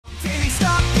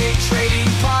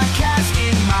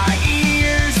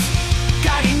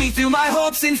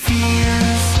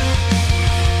years.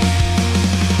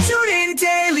 Tune in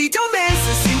daily, don't miss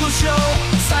a single show.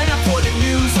 Sign up for the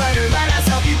newsletter, let us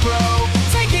help you grow.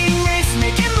 Taking risks,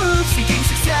 making moves, seeking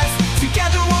success.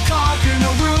 Together we'll conquer, no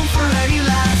room for any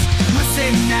less.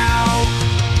 Listen now.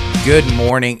 Good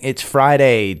morning. It's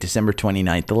Friday, December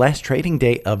 29th, the last trading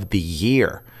day of the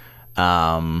year.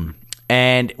 And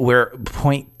we're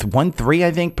 0.13,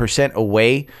 I think, percent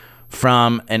away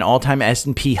from an all-time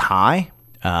S&P high.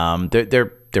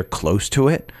 They're close to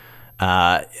it.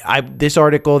 This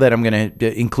article that I'm going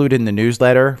to include in the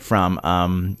newsletter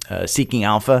from Seeking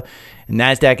Alpha,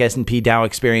 NASDAQ, S&P, Dow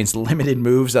experienced limited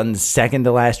moves on the second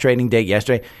to last trading day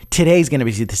yesterday. Today's going to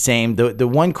be the same. The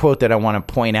one quote that I want to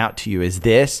point out to you is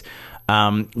this.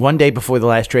 One day before the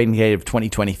last trading day of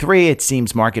 2023, it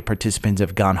seems market participants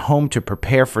have gone home to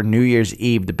prepare for New Year's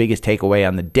Eve. The biggest takeaway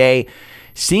on the day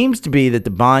seems to be that the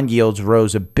bond yields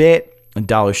rose a bit, the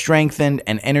dollar strengthened,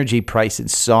 and energy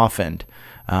prices softened.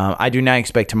 I do not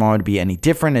expect tomorrow to be any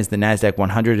different as the NASDAQ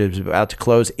 100 is about to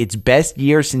close its best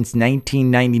year since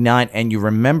 1999. And you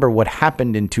remember what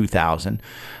happened in 2000.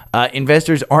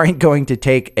 Investors aren't going to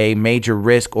take a major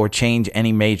risk or change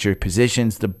any major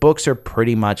positions. The books are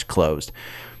pretty much closed.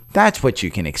 That's what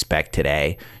you can expect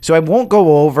today. So I won't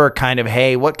go over kind of,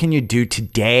 hey, what can you do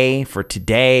today for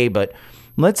today? But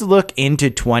let's look into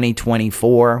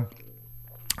 2024.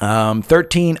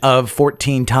 13 of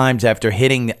 14 times after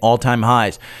hitting the all-time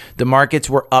highs, the markets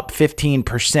were up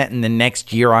 15% in the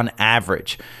next year on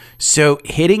average. So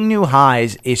hitting new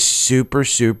highs is super,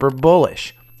 super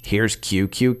bullish. Here's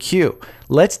QQQ.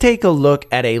 Let's take a look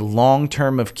at a long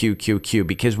term of QQQ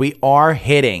because we are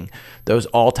hitting those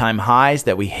all-time highs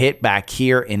that we hit back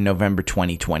here in November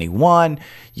 2021.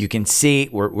 You can see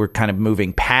we're kind of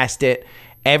moving past it.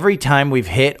 Every time we've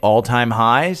hit all-time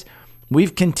highs,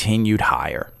 we've continued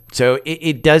higher. So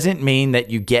it doesn't mean that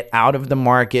you get out of the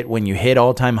market when you hit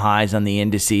all-time highs on the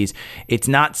indices. It's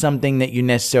not something that you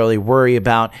necessarily worry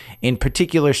about. In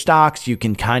particular stocks, you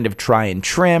can kind of try and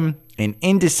trim. In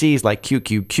indices like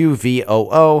QQQ,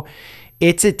 VOO,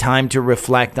 it's a time to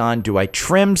reflect on, do I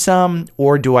trim some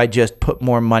or do I just put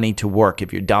more money to work?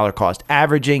 If you're dollar cost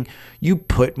averaging, you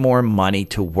put more money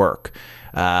to work.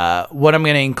 What I'm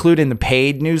going to include in the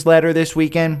paid newsletter this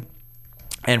weekend,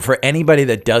 and for anybody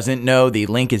that doesn't know, the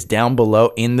link is down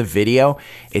below in the video.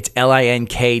 It's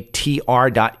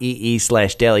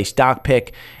linktr.ee/daily stock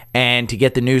pick. And to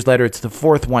get the newsletter, it's the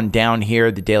fourth one down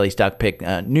here, the Daily Stock Pick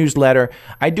newsletter.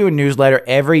 I do a newsletter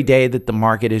every day that the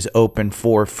market is open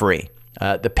for free.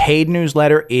 The paid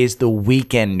newsletter is the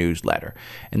weekend newsletter.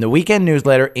 And the weekend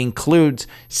newsletter includes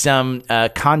some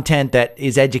content that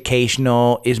is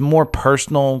educational, is more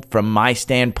personal from my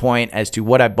standpoint as to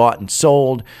what I bought and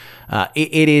sold.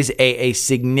 It is a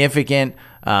significant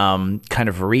kind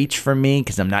of reach for me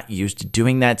because I'm not used to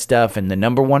doing that stuff. And the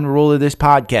number one rule of this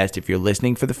podcast, if you're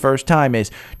listening for the first time, is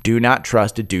do not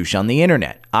trust a douche on the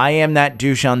internet. I am that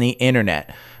douche on the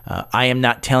internet. I am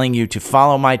not telling you to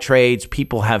follow my trades.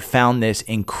 People have found this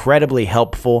incredibly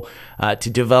helpful to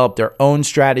develop their own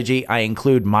strategy. I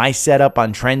include my setup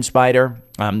on TrendSpider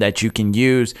that you can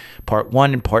use. Part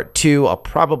 1 and Part 2. I'll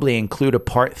probably include a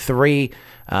Part 3.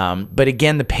 But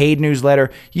again, the paid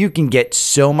newsletter, you can get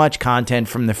so much content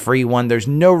from the free one. There's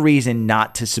no reason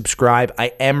not to subscribe.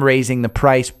 I am raising the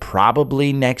price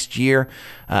probably next year.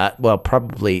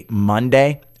 Probably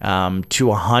Monday. To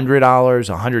 $100,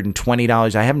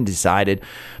 $120. I haven't decided,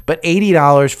 but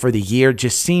 $80 for the year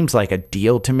just seems like a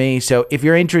deal to me. So if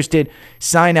you're interested,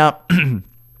 sign up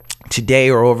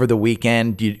today or over the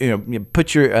weekend. You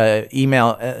put your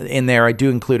email in there. I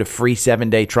do include a free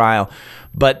 7-day trial,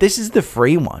 but this is the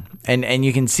free one. And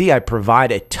you can see I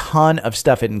provide a ton of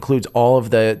stuff. It includes all of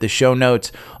the show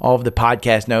notes, all of the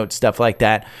podcast notes, stuff like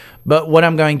that. But what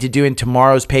I'm going to do in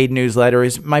tomorrow's paid newsletter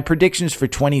is my predictions for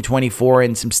 2024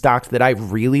 and some stocks that I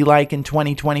really like in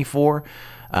 2024.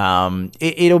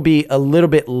 It'll be a little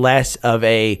bit less of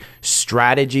a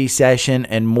strategy session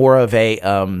and more of a,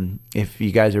 if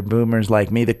you guys are boomers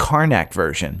like me, the Carnac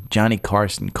version, Johnny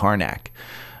Carson Carnac.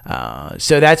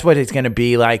 So that's what it's going to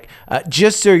be like.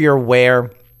 Just so you're aware,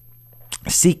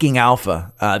 Seeking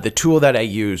Alpha, the tool that I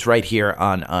use right here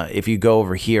on, if you go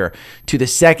over here to the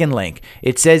second link,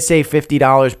 it says save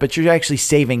 $50, but you're actually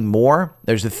saving more.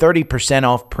 There's a 30%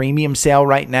 off premium sale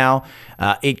right now.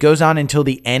 It goes on until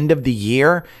the end of the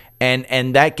year.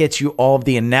 And that gets you all of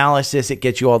the analysis. It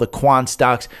gets you all the quant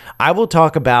stocks. I will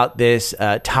talk about this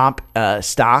top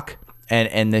stock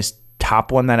and this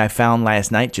top one that I found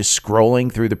last night, just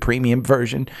scrolling through the premium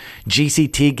version.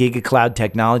 GCT, Giga Cloud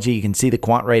Technology. You can see the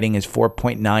quant rating is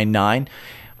 4.99.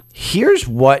 Here's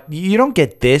what you don't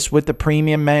get this with the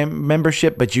premium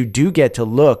membership, but you do get to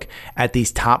look at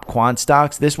these top quant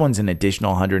stocks. This one's an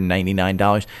additional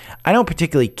 $199. I don't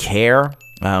particularly care.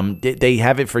 They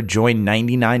have it for join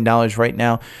 $99 right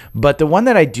now, but the one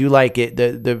that I do like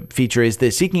the feature is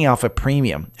the Seeking Alpha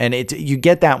Premium, and you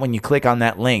get that when you click on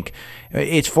that link.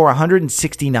 It's for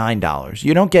 $169.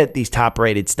 You don't get these top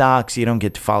rated stocks. You don't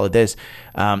get to follow this.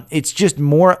 It's just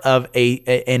more of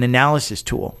an analysis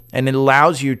tool, and it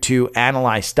allows you to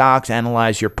analyze stocks,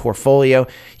 analyze your portfolio.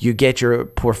 You get your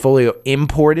portfolio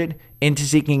imported into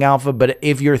Seeking Alpha. But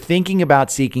if you're thinking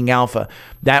about Seeking Alpha,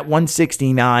 that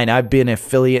 $169, I've been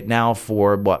affiliate now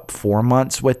for 4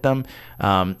 months with them.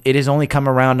 It has only come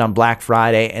around on Black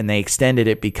Friday, and they extended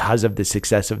it because of the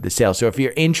success of the sale. So if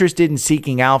you're interested in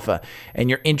Seeking Alpha and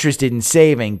you're interested in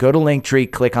saving, go to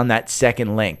Linktree, click on that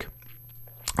second link.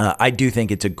 I do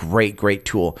think it's a great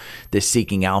tool, this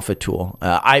Seeking Alpha tool.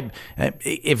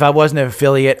 If I wasn't an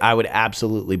affiliate, I would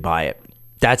absolutely buy it.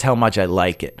 That's how much I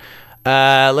like it.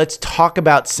 Let's talk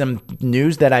about some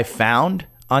news that I found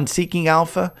on Seeking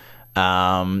Alpha.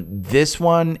 This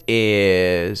one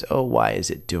is, why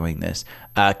is it doing this?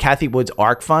 Cathie Wood's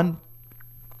ARK Fund.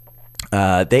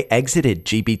 They exited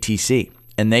GBTC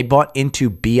and they bought into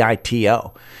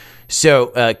BITO. So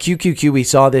QQQ, we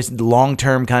saw this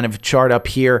long-term kind of chart up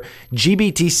here.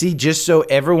 GBTC, just so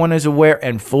everyone is aware,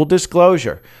 and full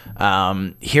disclosure,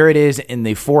 here it is in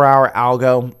the 4-hour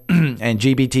algo, and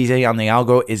GBTC on the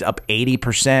algo is up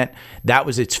 80%. That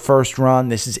was its first run.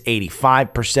 This is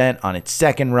 85% on its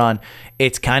second run.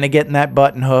 It's kind of getting that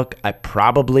button hook. I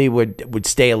probably would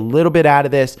stay a little bit out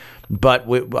of this, but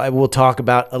I will talk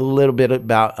about a little bit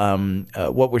about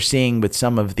what we're seeing with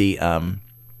some of the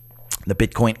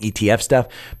Bitcoin ETF stuff.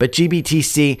 But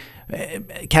GBTC,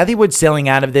 Cathie Wood selling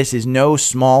out of this is no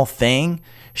small thing.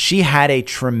 She had a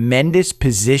tremendous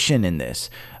position in this.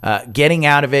 Getting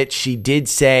out of it, she did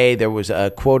say, there was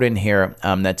a quote in here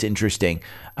that's interesting.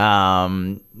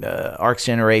 ARK's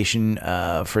generation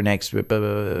for next,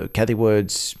 Cathie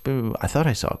Wood's, I thought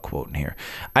I saw a quote in here.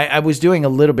 I was doing a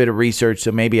little bit of research,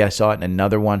 so maybe I saw it in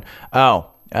another one.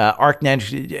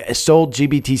 ARKnet sold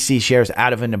GBTC shares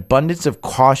out of an abundance of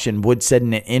caution, Wood said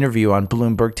in an interview on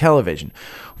Bloomberg Television.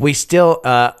 We're still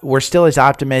as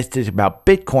optimistic about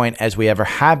Bitcoin as we ever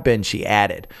have been, she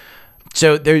added.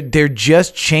 So they're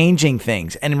just changing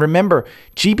things. And remember,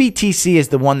 GBTC is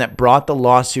the one that brought the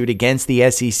lawsuit against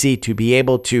the SEC to be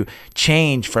able to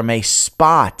change from a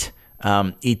spot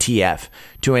ETF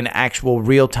to an actual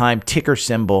real-time ticker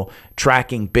symbol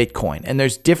tracking Bitcoin. And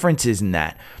there's differences in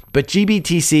that. But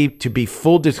GBTC, to be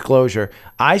full disclosure,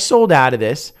 I sold out of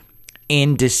this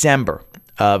in December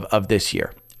of this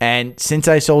year. And since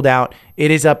I sold out,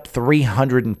 it is up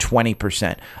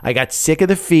 320%. I got sick of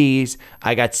the fees.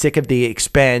 I got sick of the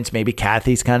expense. Maybe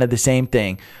Cathie's kind of the same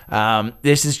thing.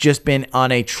 This has just been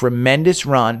on a tremendous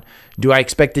run. Do I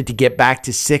expect it to get back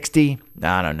to 60?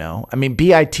 I don't know. I mean,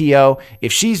 BITO,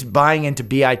 if she's buying into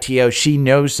BITO, she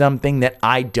knows something that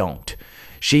I don't.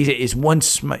 She is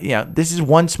this is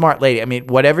one smart lady. I mean,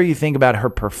 whatever you think about her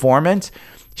performance,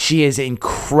 she is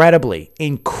incredibly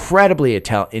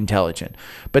intelligent.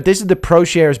 But this is the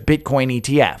ProShares Bitcoin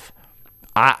ETF.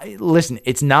 Listen,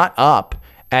 it's not up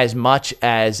as much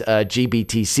as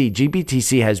GBTC.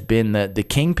 GBTC has been the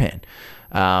kingpin.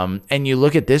 And you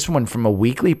look at this one from a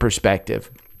weekly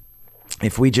perspective.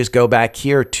 If we just go back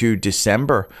here to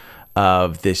December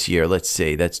of this year, let's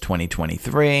see, that's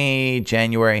 2023,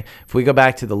 January. If we go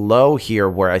back to the low here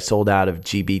where I sold out of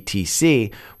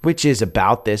GBTC, which is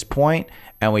about this point,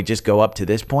 and we just go up to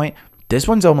this point, this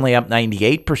one's only up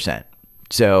 98%.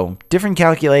 So different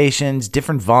calculations,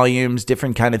 different volumes,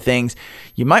 different kind of things.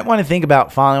 You might want to think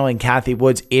about following Cathie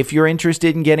Woods if you're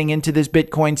interested in getting into this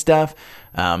Bitcoin stuff.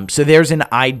 So there's an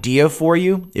idea for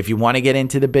you if you want to get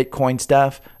into the Bitcoin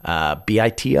stuff.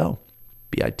 BITO.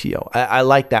 I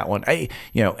like that one.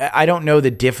 I don't know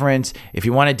the difference. If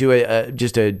you want to do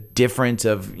just a difference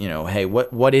of, hey,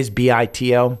 what is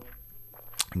BITO?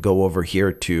 Go over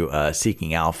here to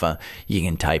Seeking Alpha. You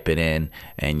can type it in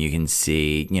and you can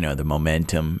see, the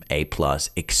momentum, A+,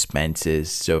 expenses.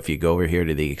 So if you go over here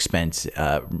to the expense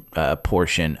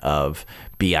portion of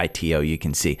BITO, you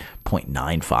can see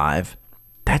 0.95.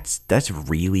 That's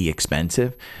really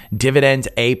expensive. Dividends,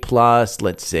 A+.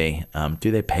 Let's see.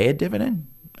 Do they pay a dividend?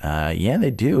 Yeah,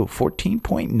 they do.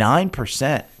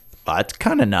 14.9%. That's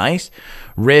kind of nice.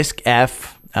 Risk,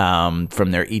 F. From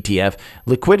their ETF.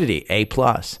 Liquidity, A+.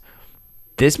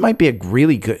 This might be a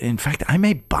really good, in fact, I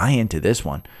may buy into this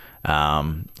one.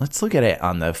 Let's look at it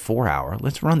on the 4-hour.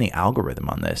 Let's run the algorithm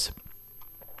on this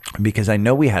because I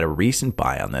know we had a recent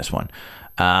buy on this one.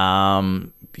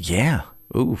 Yeah,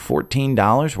 Ooh,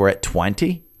 $14. We're at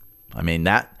 20. I mean,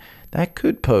 that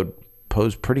could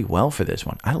pose pretty well for this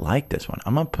one. I like this one.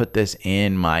 I'm going to put this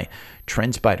in my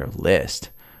TrendSpider list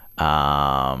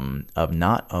of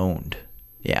not owned.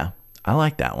 Yeah, I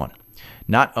like that one.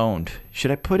 Not owned.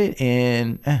 Should I put it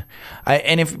in?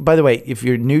 And if, by the way, if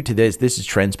you're new to this is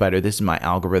TrendSpider. This is my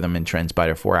algorithm in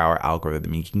TrendSpider, 4-hour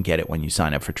algorithm. You can get it when you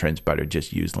sign up for TrendSpider.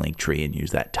 Just use Linktree and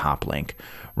use that top link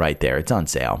right there. It's on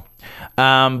sale.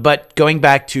 But going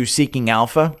back to Seeking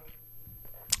Alpha,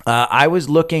 I was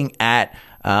looking at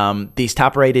these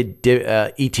top-rated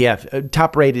ETF,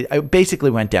 top-rated. I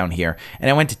basically went down here and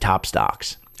I went to top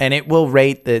stocks, and it will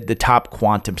rate the top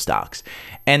quantum stocks.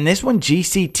 And this one,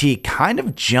 GCT, kind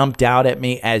of jumped out at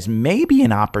me as maybe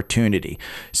an opportunity.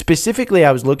 Specifically,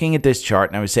 I was looking at this chart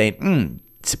and I was saying,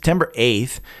 September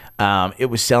 8th,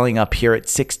 it was selling up here at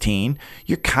 16.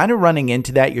 You're kind of running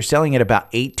into that. You're selling at about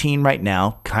 18 right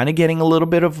now, kind of getting a little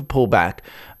bit of a pullback.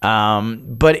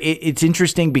 But it's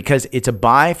interesting because it's a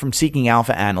buy from Seeking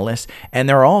Alpha analysts, and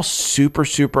they're all super,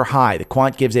 super high. The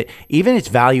quant gives it, even its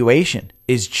valuation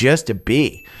is just a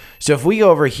B. So if we go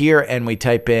over here and we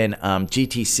type in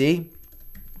GTC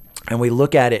and we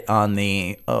look at it on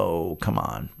the,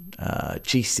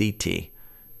 GCT.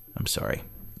 I'm sorry.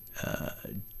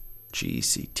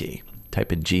 GCT.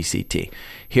 Type in GCT.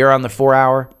 Here on the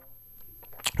 4-hour,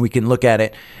 we can look at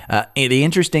it. The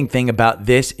interesting thing about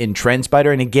this in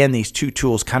TrendSpider, and again, these two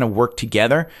tools kind of work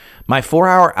together. My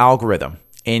 4-hour algorithm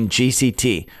in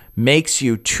GCT makes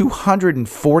you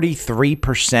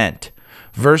 243%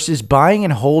 versus buying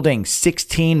and holding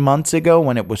 16 months ago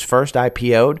when it was first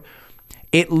IPO'd.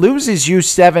 It loses you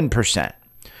 7%.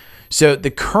 So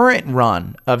the current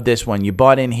run of this one, you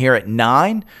bought in here at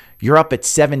 9, you're up at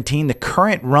 17. The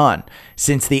current run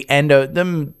since the end of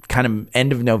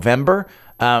November,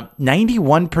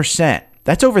 91%.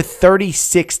 That's over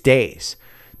 36 days.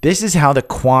 This is how the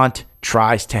quant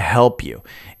tries to help you.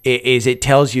 It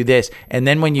tells you this, and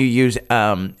then when you use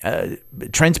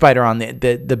TrendSpider on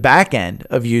the back end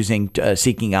of using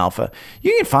Seeking Alpha,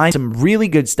 you can find some really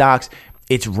good stocks.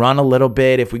 It's run a little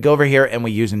bit. If we go over here and we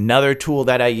use another tool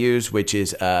that I use, which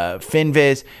is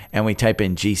FinViz, and we type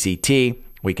in GCT,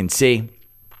 we can see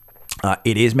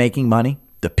it is making money.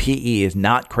 The PE is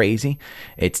not crazy.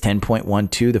 It's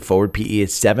 10.12. The forward PE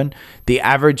is 7. The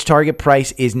average target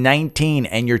price is 19,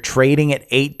 and you're trading at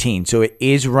 18. So it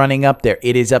is running up there.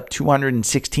 It is up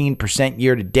 216%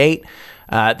 year to date.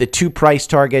 The two price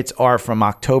targets are from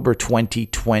October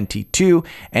 2022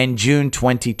 and June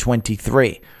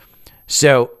 2023.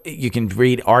 So you can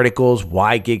read articles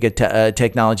why Giga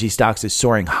Technology stocks is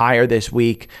soaring higher this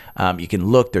week. You can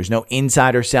look. There's no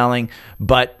insider selling,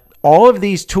 but all of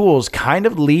these tools kind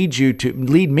of lead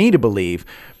me to believe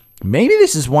maybe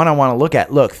this is one I want to look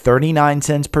at. Look, 39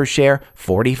 cents per share,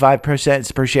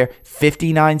 45% per share,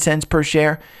 59 cents per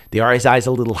share. The RSI is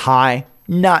a little high.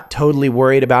 Not totally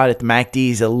worried about it. The MACD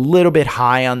is a little bit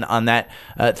high on that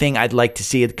thing. I'd like to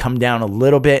see it come down a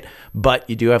little bit, but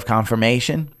you do have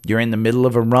confirmation. You're in the middle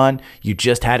of a run. You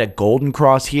just had a golden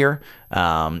cross here.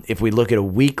 If we look at a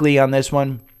weekly on this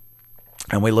one,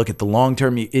 and we look at the long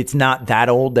term, it's not that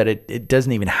old that it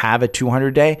doesn't even have a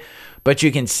 200-day. But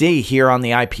you can see here on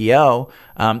the IPO,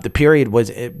 the period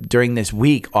was during this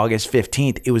week, August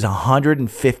 15th, it was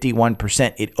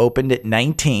 151%. It opened at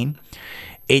 19.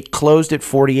 It closed at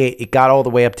 48. It got all the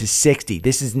way up to 60.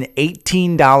 This is an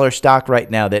 $18 stock right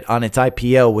now that on its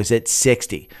IPO was at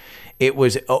 60. It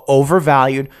was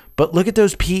overvalued, but look at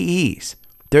those PEs.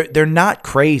 They're not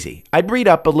crazy. I'd read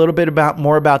up a little bit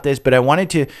more about this, but I wanted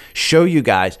to show you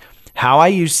guys how I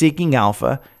use Seeking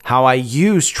Alpha, how I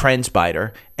use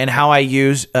TrendSpider, and how I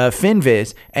use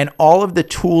FinViz, and all of the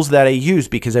tools that I use,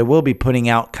 because I will be putting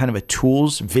out kind of a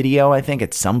tools video, I think,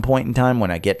 at some point in time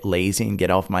when I get lazy and get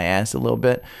off my ass a little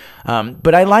bit.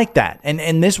 But I like that.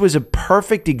 And this was a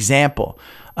perfect example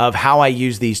of how I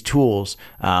use these tools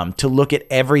to look at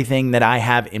everything that I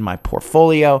have in my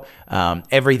portfolio,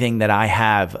 everything that I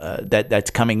have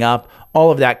that's coming up,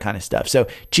 all of that kind of stuff. So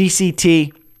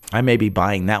GCT, I may be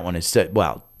buying that one as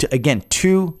well. Again,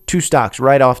 two stocks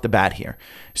right off the bat here.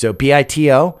 So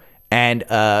BITO and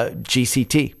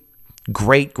GCT.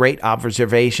 Great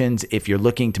observations if you're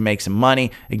looking to make some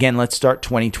money. Again, let's start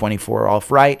 2024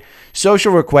 off right.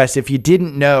 Social requests, if you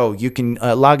didn't know, you can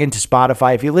log into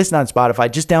Spotify. If you listen on Spotify,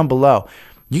 just down below,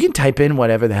 you can type in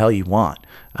whatever the hell you want.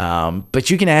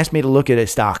 But you can ask me to look at a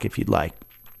stock if you'd like.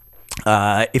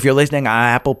 If you're listening on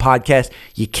Apple Podcasts,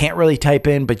 you can't really type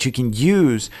in, but you can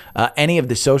use any of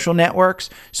the social networks.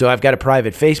 So I've got a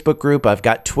private Facebook group. I've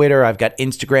got Twitter. I've got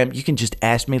Instagram. You can just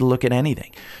ask me to look at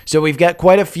anything. So we've got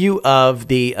quite a few of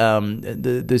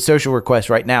the social requests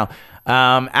right now.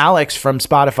 Alex from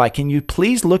Spotify, can you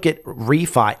please look at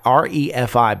REFI,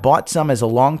 R-E-F-I, bought some as a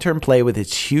long-term play with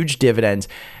its huge dividends.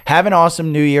 Have an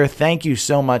awesome new year. Thank you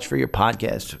so much for your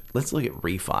podcast. Let's look at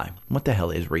REFI. What the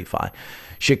hell is REFI?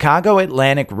 Chicago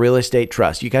Atlantic Real Estate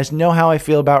Trust. You guys know how I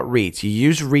feel about REITs. You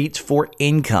use REITs for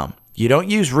income. You don't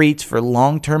use REITs for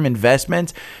long-term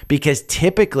investments because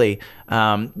typically,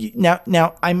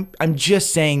 now I'm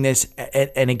just saying this,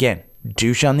 and again,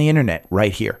 douche on the internet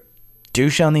right here.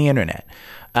 Douche on the internet.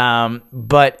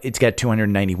 But it's got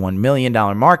 $291 million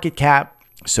market cap.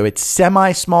 So it's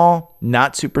semi-small,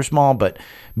 not super small, but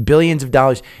billions of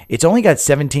dollars. It's only got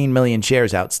 17 million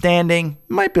shares outstanding.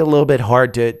 Might be a little bit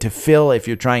hard to fill if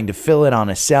you're trying to fill it on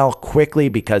a sell quickly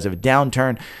because of a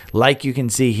downturn, like you can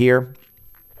see here.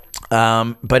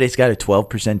 But it's got a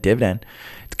 12% dividend.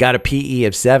 It's got a PE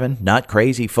of 7, not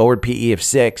crazy. Forward PE of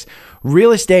 6.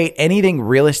 Real estate, anything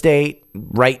real estate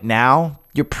right now,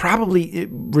 you're probably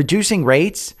reducing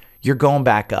rates. You're going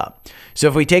back up. So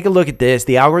if we take a look at this,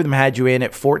 the algorithm had you in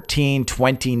at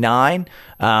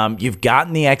 14.29. You've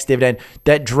gotten the X dividend.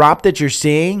 That drop that you're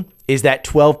seeing is that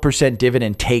 12%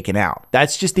 dividend taken out.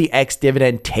 That's just the X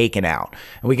dividend taken out.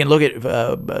 And we can look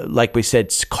at, like we said,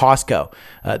 Costco.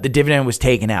 The dividend was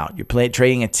taken out. You're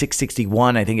trading at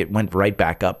 661. I think it went right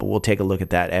back up, but we'll take a look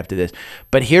at that after this.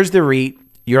 But here's the REIT.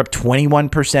 You're up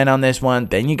 21% on this one.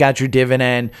 Then you got your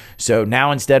dividend. So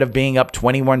now instead of being up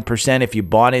 21%, if you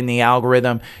bought in the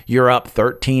algorithm, you're up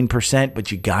 13%,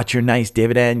 but you got your nice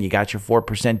dividend. You got your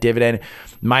 4% dividend.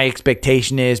 My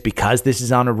expectation is because this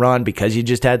is on a run, because you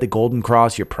just had the Golden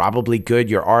Cross, you're probably good.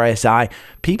 Your RSI,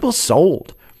 people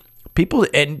sold. People,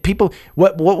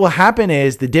 what will happen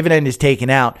is the dividend is taken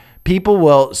out. People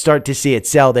will start to see it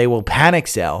sell. They will panic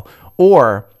sell,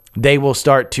 or they will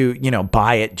start to,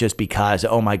 buy it just because,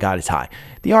 oh my God, it's high.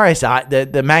 The RSI,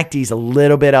 the MACD is a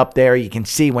little bit up there. You can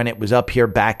see when it was up here,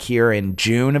 back here in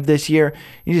June of this year,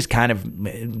 you just kind of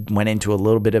went into a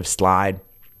little bit of slide.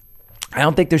 I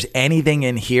don't think there's anything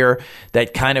in here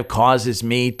that kind of causes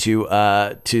me to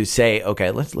say,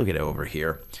 okay, let's look at it over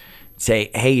here.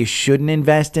 Say, hey, you shouldn't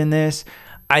invest in this.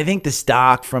 I think the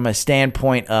stock, from a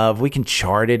standpoint of, we can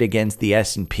chart it against the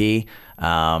S&P.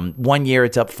 1 year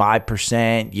it's up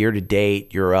 5%. Year to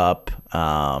date you're up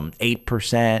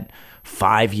 8%.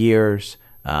 5 years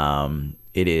it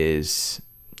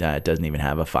doesn't even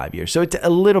have a 5 year, so it's a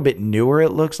little bit newer,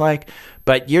 it looks like.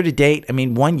 But year to date,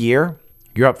 1 year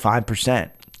you're up 5%.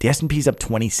 The S&P's up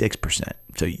 26%,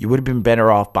 so you would have been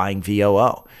better off buying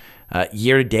VOO.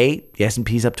 Year to date, the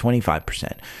S&P's up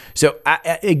 25%. So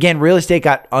again, real estate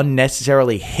got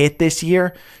unnecessarily hit this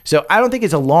year. So I don't think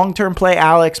it's a long-term play,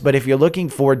 Alex, but if you're looking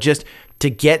for just to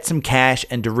get some cash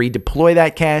and to redeploy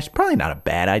that cash, probably not a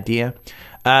bad idea.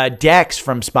 Dex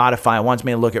from Spotify wants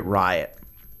me to look at Riot.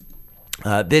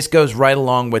 This goes right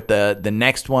along with the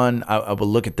next one. I will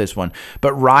look at this one.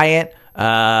 But Riot,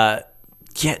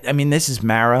 this is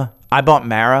Mara. I bought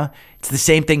Mara. It's the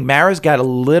same thing. Mara's got a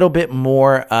little bit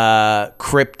more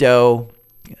crypto,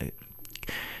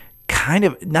 kind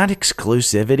of, not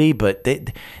exclusivity, but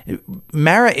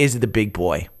Mara is the big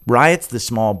boy. Riot's the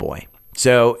small boy.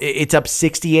 So it's up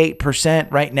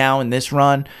 68% right now in this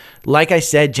run. Like I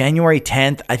said, January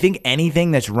 10th, I think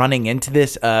anything that's running into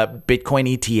this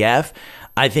Bitcoin ETF,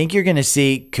 I think you're going to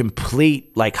see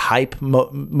complete hype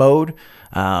mode.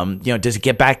 Does it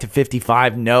get back to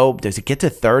 55? No. Does it get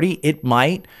to 30? It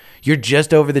might. You're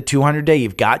just over the 200-day.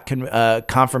 You've got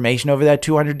confirmation over that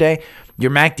 200-day. Your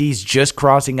MACD's just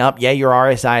crossing up. Yeah, your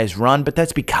RSI is run, but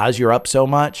that's because you're up so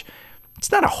much.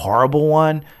 It's not a horrible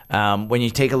one. When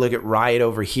you take a look at Riot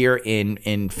over here in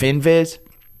FinViz,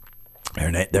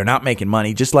 they're not making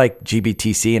money, just like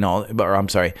GBTC and all. Or I'm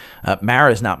sorry,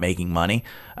 Mara's not making money.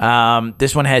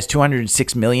 This one has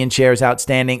 206 million shares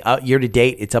outstanding. Year to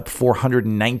date, it's up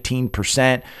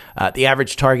 419%. The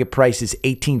average target price is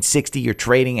 $18.60. You're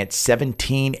trading at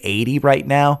 $17.80 right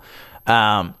now.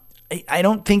 I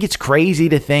don't think it's crazy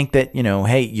to think that,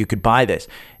 hey, you could buy this.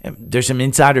 There's some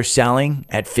insider selling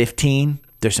at 15.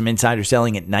 There's some insider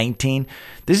selling at 19.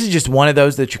 This is just one of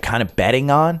those that you're kind of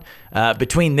betting on.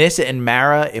 Between this and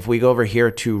Mara, if we go over here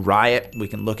to Riot, we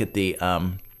can look at the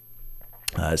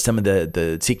some of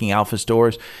the Seeking Alpha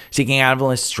stores. Seeking Alpha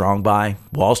is strong buy.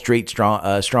 Wall Street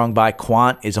strong buy.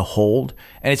 Quant is a hold,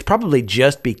 and it's probably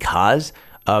just because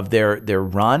of their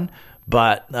run.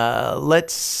 But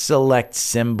let's select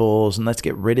symbols and let's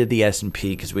get rid of the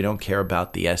S&P because we don't care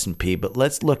about the S&P. But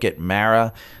let's look at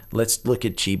MARA. Let's look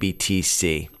at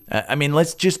GBTC. I mean,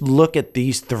 let's just look at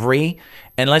these three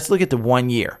and let's look at the 1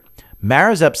 year.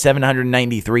 MARA's up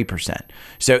 793%.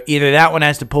 So either that one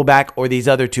has to pull back or these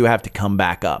other two have to come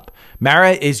back up.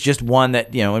 MARA is just one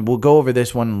that, and we'll go over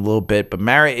this one in a little bit, but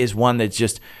MARA is one that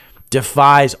just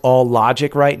defies all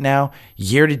logic right now.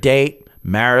 Year to date,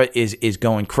 MARA is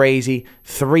going crazy.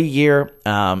 3 year,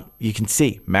 you can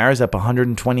see MARA's up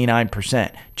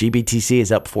 129%. GBTC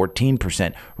is up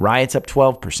 14%. Riot's up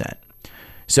 12%.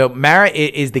 So MARA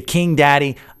is the king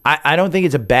daddy. I don't think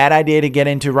it's a bad idea to get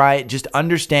into Riot. Just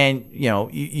understand,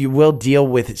 you will deal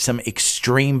with some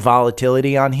extreme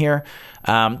volatility on here.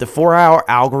 The 4-hour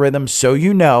algorithm, so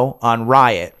on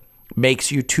Riot,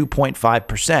 makes you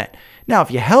 2.5%. Now,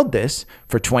 if you held this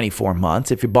for 24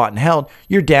 months, if you bought and held,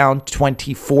 you're down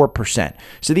 24%.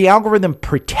 So the algorithm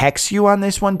protects you on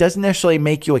this one. Doesn't necessarily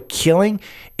make you a killing.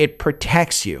 It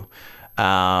protects you.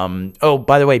 Oh,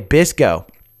 by the way, Bisco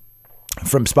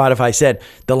from Spotify said,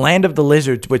 the land of the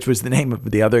lizards, which was the name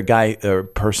of the other guy or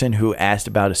person who asked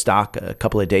about a stock a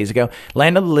couple of days ago.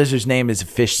 Land of the lizards' name is a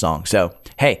fish song. So,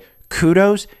 hey,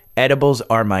 kudos. Edibles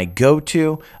are my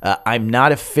go-to. I'm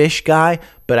not a fish guy,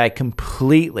 but I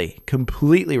completely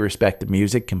respect the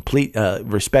music,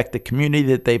 respect the community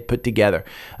that they put together.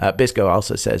 Bisco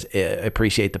also says,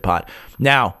 appreciate the pot.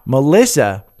 Now,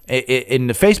 Melissa in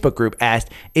the Facebook group asked,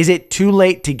 is it too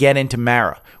late to get into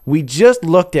MARA? We just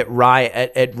looked at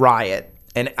Riot,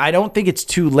 and I don't think it's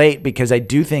too late because I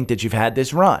do think that you've had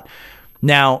this run.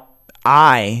 Now,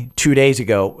 2 days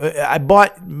ago, I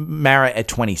bought MARA at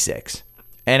 26.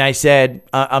 And I said,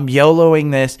 I'm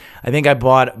YOLOing this. I think I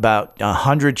bought about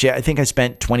 100 shares. I think I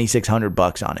spent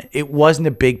 $2,600 on it. It wasn't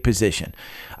a big position.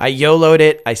 I YOLO'd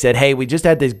it. I said, hey, we just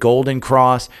had this golden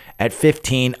cross at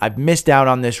 15. I've missed out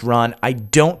on this run. I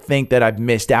don't think that I've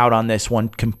missed out on this one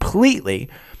completely.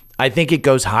 I think it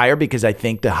goes higher because I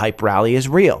think the hype rally is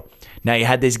real. Now, you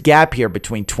had this gap here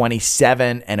between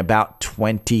 27 and about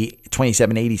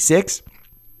 27.86.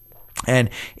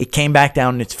 And it came back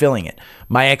down and it's filling it.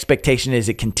 My expectation is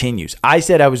it continues. I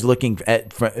said I was looking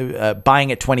at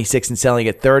buying at 26 and selling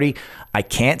at 30. I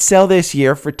can't sell this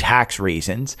year for tax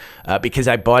reasons because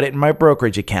I bought it in my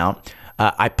brokerage account.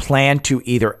 I plan to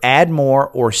either add more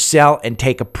or sell and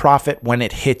take a profit when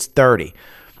it hits 30.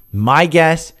 My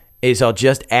guess is I'll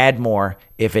just add more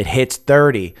if it hits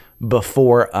 30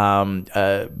 before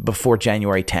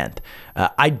January 10th.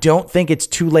 I don't think it's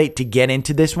too late to get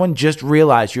into this one. Just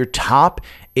realize your top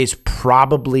is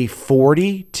probably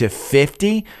 40 to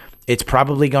 50. It's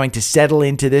probably going to settle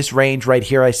into this range right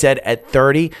here. I said at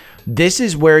 30. This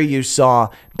is where you saw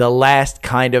the last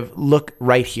kind of look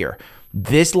right here.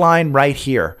 This line right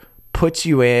here puts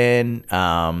you in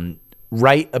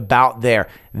right about there.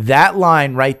 That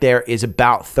line right there is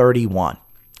about 31.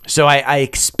 So I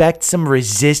expect some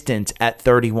resistance at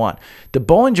 31. The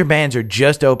Bollinger Bands are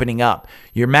just opening up.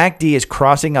 Your MACD is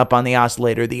crossing up on the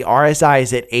oscillator. The RSI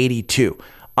is at 82.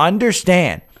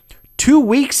 Understand, 2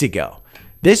 weeks ago,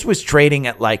 this was trading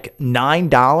at like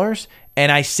 $9.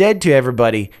 And I said to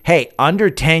everybody, hey, under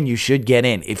 10, you should get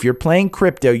in. If you're playing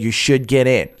crypto, you should get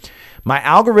in. My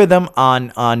algorithm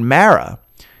on MARA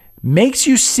makes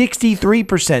you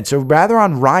 63%. So rather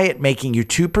on Riot making you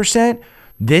 2%,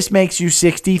 this makes you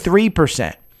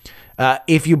 63%.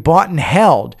 If you bought and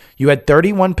held, you had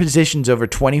 31 positions over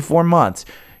 24 months.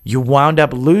 You wound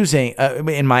up losing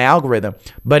in my algorithm.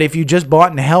 But if you just bought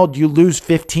and held, you lose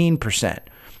 15%.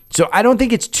 So I don't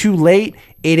think it's too late.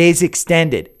 It is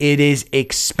extended. It is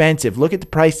expensive. Look at the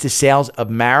price to sales of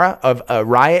MARA, of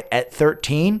Riot at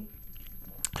 13.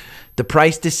 The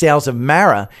price to sales of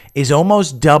MARA is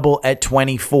almost double at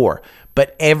 24.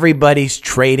 But everybody's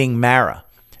trading MARA.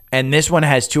 And this one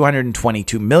has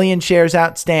 222 million shares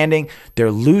outstanding.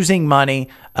 They're losing money.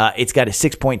 It's got a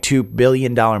 $6.2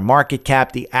 billion market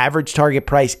cap. The average target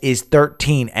price is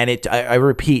 13. And I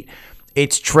repeat,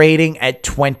 it's trading at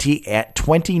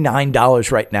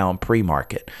 $29 right now in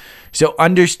pre-market. So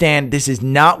understand this is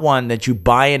not one that you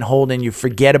buy and hold and you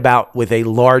forget about with a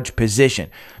large position.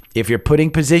 If you're putting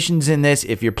positions in this,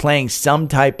 if you're playing some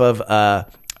type of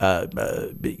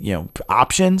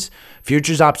options,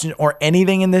 futures options, or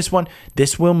anything in this one,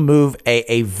 this will move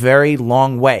a very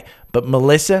long way. But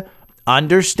Melissa,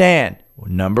 understand,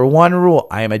 number one rule,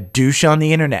 I am a douche on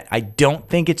the internet. I don't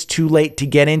think it's too late to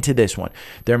get into this one.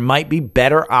 There might be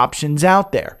better options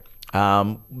out there.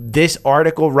 This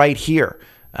article right here,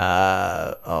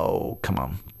 come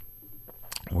on.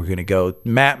 We're going to go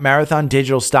Marathon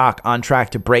Digital stock on track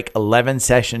to break 11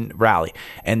 session rally.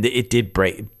 And it did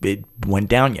break. It went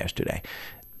down yesterday.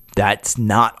 That's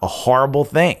not a horrible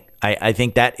thing. I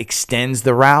think that extends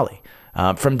the rally.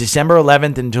 From December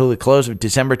 11th until the close of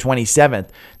December 27th,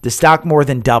 the stock more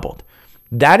than doubled.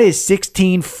 That is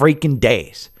 16 freaking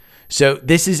days. So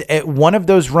this is one of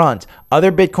those runs.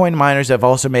 Other Bitcoin miners have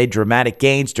also made dramatic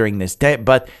gains during this day,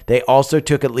 but they also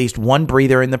took at least one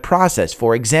breather in the process.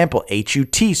 For example,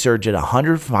 HUT surged at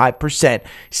 105%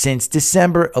 since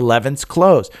December 11th's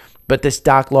close, but the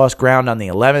stock lost ground on the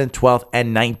 11th, 12th,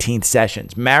 and 19th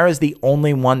sessions. Mara is the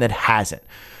only one that hasn't.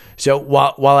 So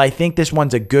while I think this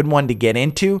one's a good one to get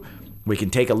into, we can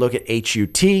take a look at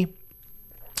HUT. You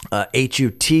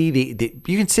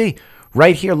can see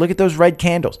right here, look at those red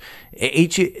candles.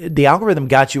 The algorithm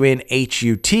got you in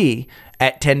HUT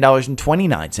at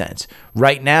 $10.29.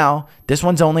 Right now, this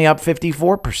one's only up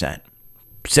 54%.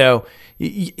 So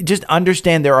just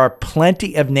understand there are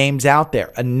plenty of names out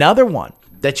there. Another one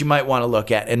that you might want to look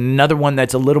at, and another one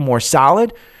that's a little more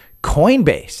solid,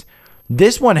 Coinbase.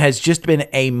 This one has just been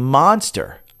a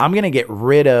monster. I'm going to get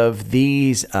rid of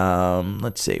these.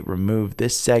 Let's see, remove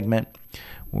this segment.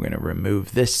 We're going to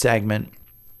remove this segment.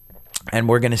 And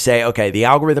we're going to say, okay, the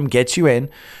algorithm gets you in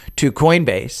to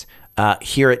Coinbase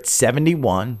here at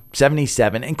 71,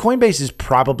 77. And Coinbase is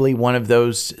probably one of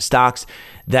those stocks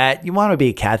that you want to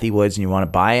be Cathie Woods and you want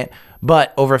to buy it.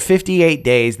 But over 58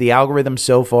 days, the algorithm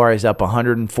so far is up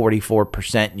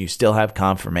 144%, and you still have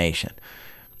confirmation.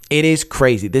 It is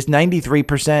crazy. This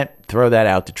 93%, throw that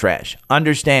out to trash.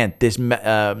 Understand this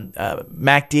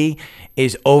MACD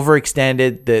is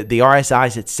overextended. The RSI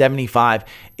is at 75.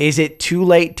 Is it too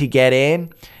late to get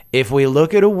in? If we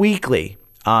look at a weekly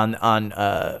on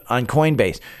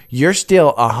Coinbase, you're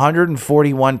still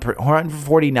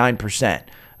 149%.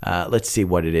 Let's see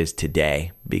what it is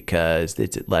today, because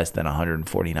it's at less than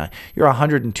 149. You're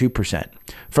 102%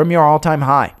 from your all-time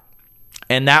high.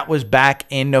 And that was back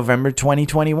in November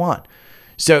 2021.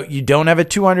 So you don't have a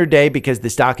 200-day because the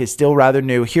stock is still rather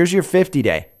new. Here's your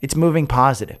 50-day. It's moving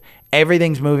positive.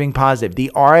 Everything's moving positive.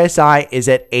 The RSI is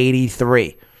at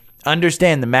 83.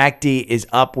 Understand the MACD is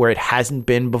up where it hasn't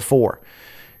been before.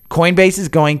 Coinbase is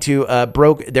going to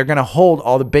they're going to hold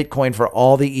all the Bitcoin for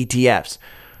all the ETFs.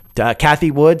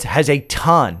 Cathie Woods has a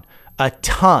ton of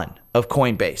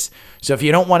Coinbase. So if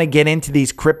you don't want to get into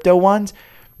these crypto ones,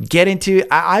 get into,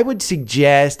 I would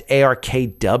suggest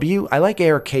ARKW. I like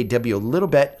ARKW a little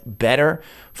bit better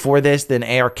for this than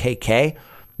ARKK.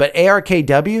 But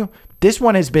ARKW, this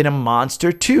one has been a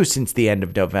monster too since the end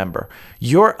of November.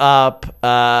 You're up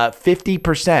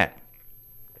 50%.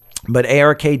 But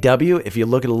ARKW, if you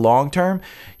look at a long term,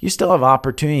 you still have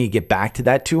opportunity to get back to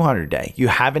that 200-day. You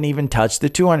haven't even touched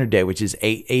the 200-day, which is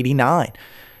 889.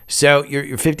 So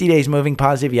your 50 days moving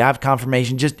positive, you have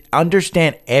confirmation. Just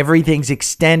understand everything's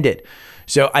extended.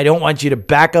 So I don't want you to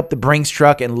back up the Brinks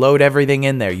truck and load everything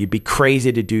in there. You'd be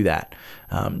crazy to do that.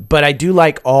 But I do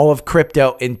like all of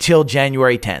crypto until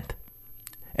January 10th.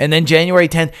 And then January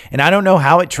 10th, and I don't know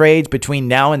how it trades between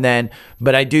now and then,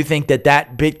 but I do think that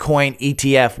Bitcoin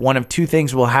ETF, one of two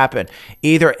things will happen.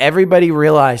 Either everybody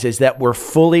realizes that we're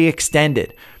fully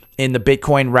extended in the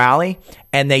Bitcoin rally,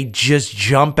 and they just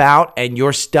jump out and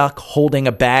you're stuck holding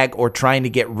a bag or trying to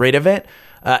get rid of it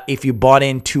if you bought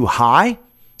in too high,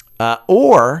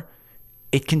 or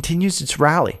it continues its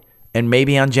rally. And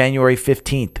maybe on January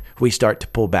 15th, we start to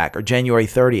pull back, or January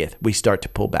 30th, we start to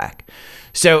pull back.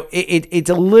 So it's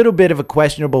a little bit of a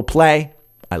questionable play.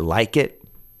 I like it.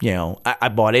 You know, I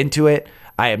bought into it.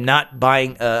 I am not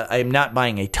buying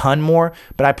a ton more,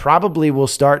 but I probably will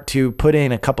start to put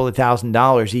in a couple of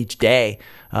 $1,000s each day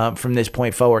from this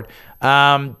point forward.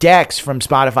 Dex from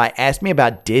Spotify asked me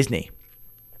about Disney.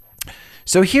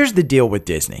 So here's the deal with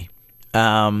Disney.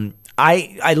 I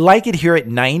like it here at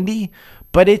 90,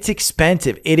 but it's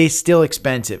expensive. It is still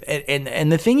expensive. And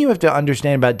the thing you have to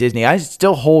understand about Disney, I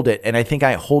still hold it, and I think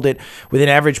I hold it with an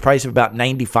average price of about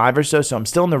 95 or so. So I'm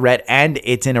still in the red, and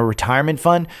it's in a retirement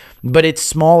fund, but it's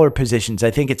smaller positions.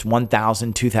 I think it's $1,000,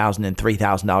 $2,000, and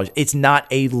 $3,000. It's not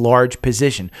a large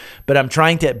position, but I'm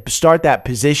trying to start that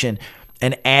position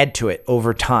and add to it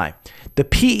over time. The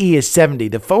PE is 70.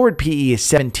 The forward PE is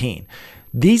 17.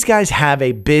 These guys have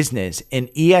a business in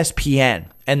ESPN,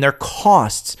 and their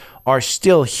costs are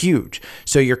still huge.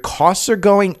 So your costs are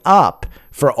going up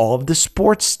for all of the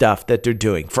sports stuff that they're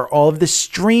doing, for all of the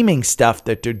streaming stuff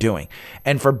that they're doing,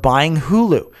 and for buying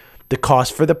Hulu. The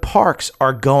costs for the parks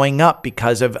are going up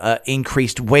because of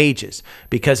increased wages,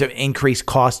 because of increased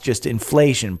costs, just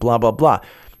inflation, blah, blah, blah.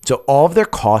 So all of their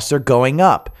costs are going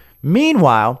up.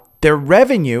 Meanwhile, their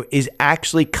revenue is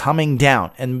actually coming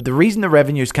down. And the reason the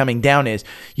revenue is coming down is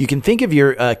you can think of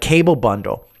your cable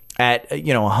bundle at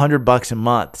 $100 a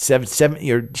month,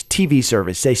 your TV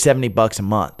service, say $70 a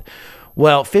month.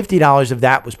 Well, $50 of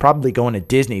that was probably going to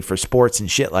Disney for sports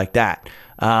and shit like that.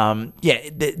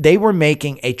 They were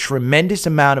making a tremendous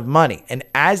amount of money. And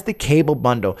as the cable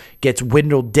bundle gets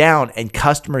dwindled down and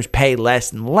customers pay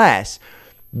less and less,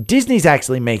 Disney's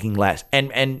actually making less.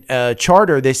 And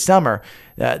Charter this summer,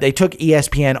 they took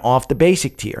ESPN off the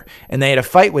basic tier. And they had a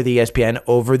fight with ESPN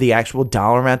over the actual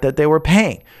dollar amount that they were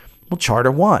paying. Well,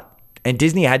 Charter won. And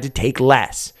Disney had to take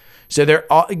less. So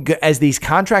as these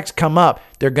contracts come up,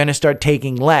 they're going to start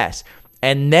taking less.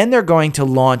 And then they're going to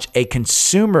launch a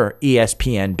consumer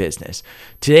ESPN business.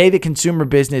 Today, the consumer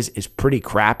business is pretty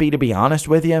crappy, to be honest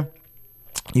with you.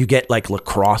 You get like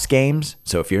lacrosse games.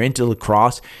 So if you're into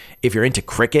lacrosse, if you're into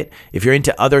cricket, if you're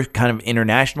into other kind of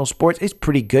international sports, it's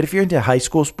pretty good. If you're into high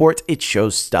school sports, it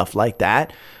shows stuff like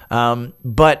that.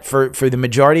 But for the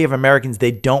majority of Americans,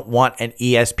 they don't want an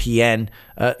ESPN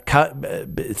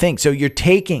thing. So you're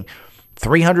taking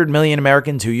 300 million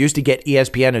Americans who used to get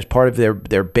ESPN as part of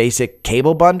their basic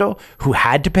cable bundle, who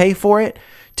had to pay for it,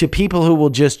 to people who will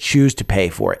just choose to pay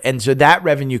for it. And so that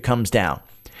revenue comes down.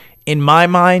 In my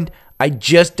mind, I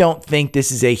just don't think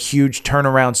this is a huge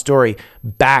turnaround story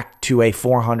back to a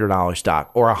 $400 stock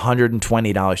or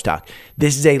 $120 stock.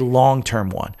 This is a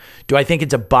long-term one. Do I think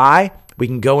it's a buy? We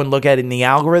can go and look at it in the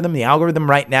algorithm. The algorithm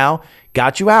right now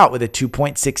got you out with a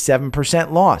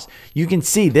 2.67% loss. You can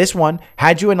see this one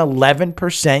had you an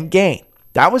 11% gain.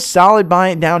 That was solid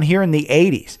buying down here in the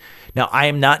 80s. Now, I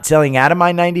am not selling out of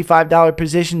my $95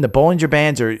 position. The Bollinger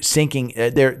Bands are sinking.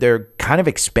 They're kind of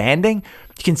expanding.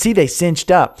 You can see they cinched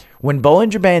up. When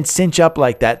Bollinger Bands cinch up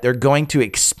like that, they're going to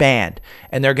expand.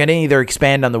 And they're going to either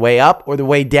expand on the way up or the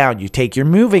way down. You take your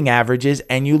moving averages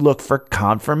and you look for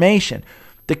confirmation.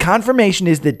 The confirmation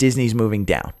is that Disney's moving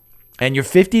down. And your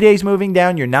 50 days moving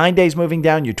down, your 9 days moving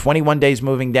down, your 21 days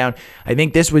moving down. I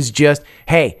think this was just,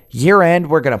 hey, year end,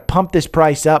 we're going to pump this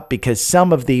price up because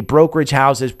some of the brokerage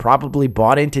houses probably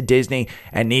bought into Disney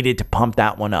and needed to pump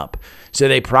that one up. So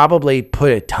they probably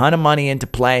put a ton of money into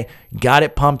play, got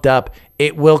it pumped up.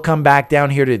 It will come back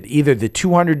down here to either the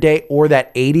 200-day or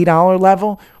that $80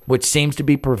 level, which seems to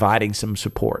be providing some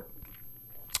support.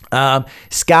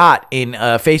 Scott in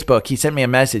Facebook, he sent me a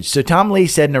message. So Tom Lee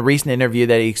said in a recent interview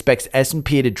that he expects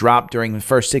S&P to drop during the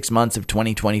first 6 months of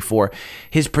 2024.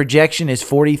 His projection is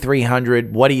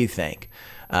 4,300. What do you think?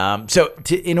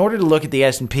 In order to look at the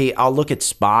S&P, I'll look at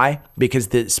SPY because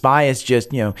the SPY is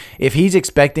just, if he's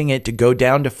expecting it to go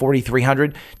down to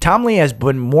 4,300, Tom Lee has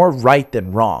been more right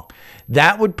than wrong.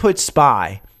 That would put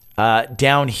SPY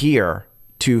down here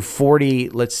to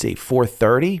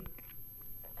 430.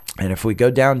 And if we go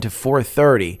down to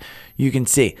 430, you can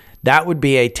see that would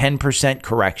be a 10%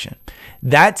 correction.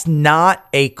 That's not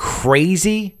a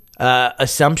crazy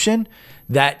assumption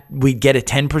that we get a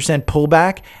 10%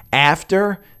 pullback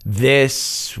after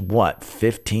this,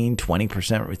 15, 20%,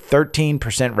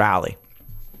 13% rally.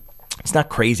 It's not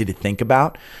crazy to think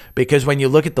about because when you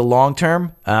look at the long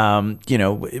term,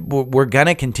 we're going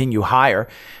to continue higher.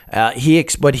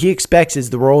 What he expects is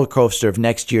the roller coaster of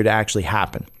next year to actually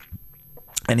happen.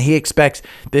 And he expects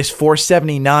this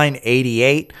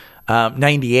 479.88,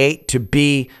 98 to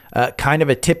be kind of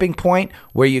a tipping point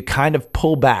where you kind of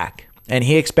pull back. And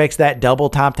he expects that double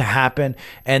top to happen.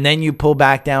 And then you pull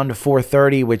back down to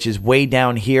 430, which is way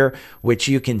down here, which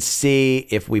you can see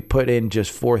if we put in just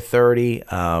 430.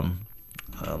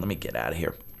 Let me get out of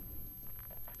here.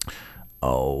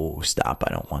 Oh, stop.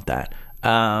 I don't want that.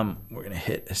 We're going to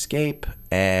hit escape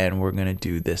and we're going to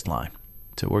do this line.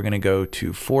 So we're going to go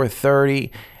to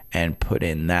 430 and put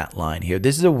in that line here.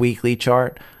 This is a weekly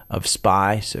chart of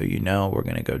SPY. So, we're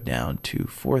going to go down to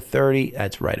 430.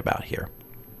 That's right about here.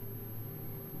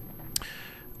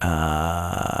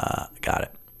 Got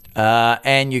it.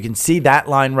 And you can see that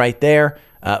line right there,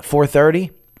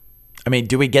 430. I mean,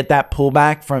 do we get that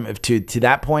pullback from to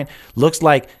that point? Looks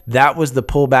like that was the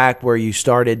pullback where you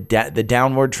started the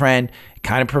downward trend,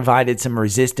 kind of provided some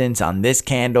resistance on this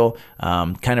candle,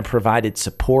 kind of provided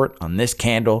support on this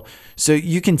candle. So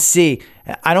you can see,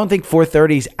 I don't think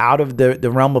 430 is out of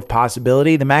the realm of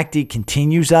possibility. The MACD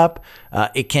continues up.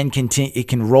 It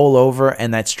can roll over,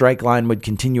 and that strike line would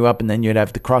continue up, and then you'd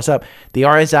have to cross up. The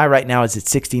RSI right now is at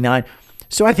 69.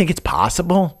 So I think it's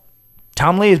possible.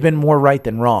 Tom Lee has been more right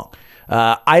than wrong.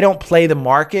 I don't play the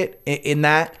market in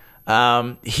that.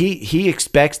 He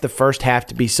expects the first half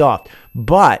to be soft,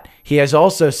 but he has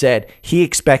also said he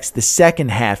expects the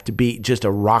second half to be just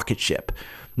a rocket ship.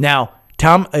 Now,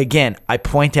 I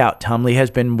point out Tom Lee has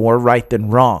been more right than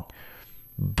wrong,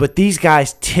 But these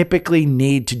guys typically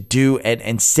need to do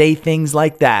and say things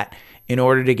like that in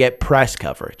order to get press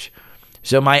coverage.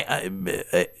 So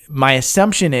my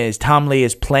assumption is Tom Lee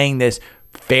is playing this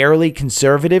fairly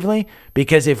conservatively,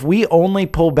 because if we only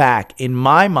pull back, in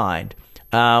my mind,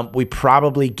 we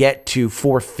probably get to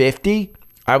 450.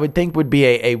 I would think would be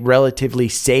a relatively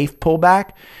safe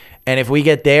pullback. And if we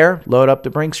get there, load up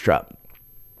the Brinks truck,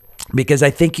 because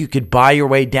I think you could buy your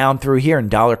way down through here and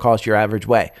dollar cost your average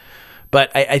way.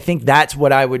 But I think that's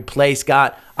what I would play,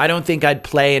 Scott. I don't think I'd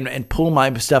play and pull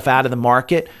my stuff out of the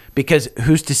market, because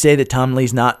who's to say that Tom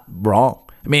Lee's not wrong?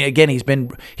 I mean, again, he's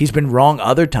been wrong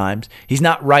other times. He's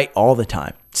not right all the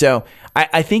time. So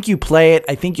I think you play it.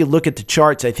 I think you look at the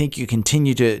charts. I think you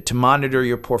continue to monitor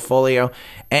your portfolio,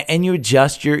 and you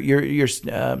adjust your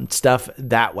stuff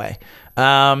that way.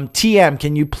 TM,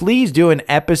 can you please do an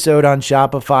episode on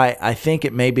Shopify? I think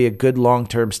it may be a good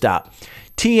long-term stop.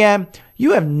 TM,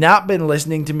 you have not been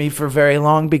listening to me for very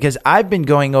long, because I've been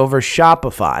going over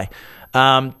Shopify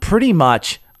pretty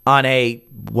much on a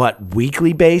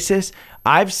weekly basis.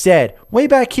 I've said way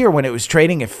back here when it was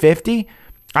trading at 50,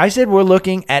 I said we're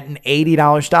looking at an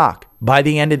 $80 stock by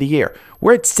the end of the year.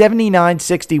 We're at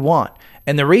 79.61.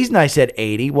 And the reason I said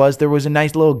 80 was there was a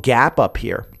nice little gap up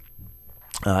here.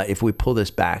 If we pull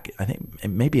this back, I think it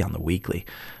may be on the weekly.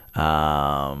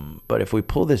 But if we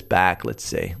pull this back, let's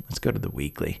see. Let's go to the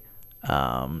weekly.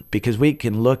 Because we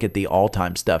can look at the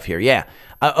all-time stuff here. Yeah.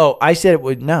 I said it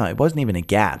would. No, it wasn't even a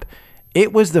gap.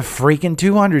 It was the freaking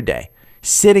 200-day.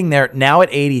 Sitting there now at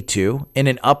 82 in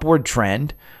an upward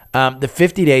trend. The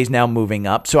 50 days now moving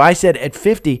up. So I said at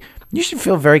 50, you should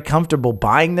feel very comfortable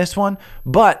buying this one.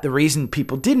 But the reason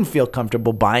people didn't feel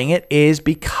comfortable buying it is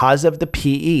because of the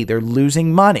PE. They're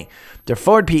losing money. Their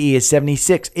forward PE is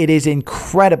 76. It is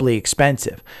incredibly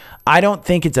expensive. I don't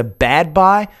think it's a bad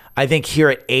buy. I think here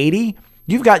at 80,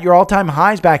 you've got your all-time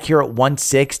highs back here at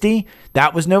 160.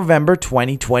 That was November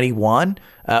 2021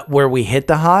 where we hit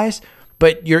the highs.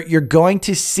 But you're going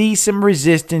to see some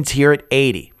resistance here at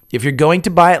 80. If you're going to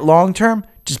buy it long-term,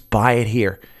 just buy it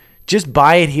here. Just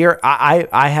buy it here.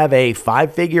 I have a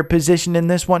 5-figure position in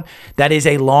this one. That is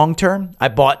a long-term. I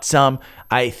bought some,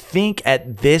 I think,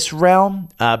 at this realm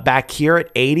back here at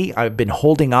 80. I've been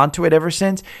holding on to it ever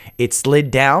since. It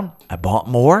slid down. I bought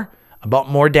more. I bought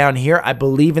more down here. I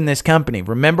believe in this company.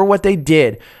 Remember what they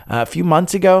did a few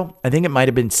months ago? I think it might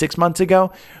have been 6 months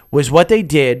ago. Was what they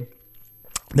did.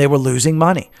 They were losing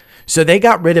money. So they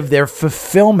got rid of their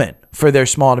fulfillment for their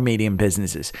small to medium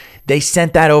businesses. They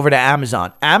sent that over to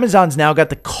Amazon. Amazon's now got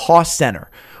the cost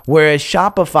center, whereas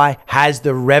Shopify has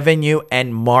the revenue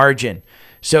and margin.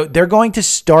 So they're going to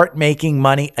start making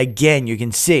money again. You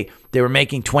can see they were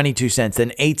making 22 cents,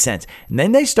 then 8 cents, and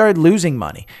then they started losing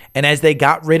money. And as they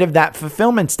got rid of that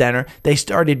fulfillment center, they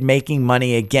started making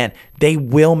money again. They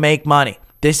will make money.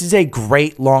 This is a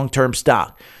great long-term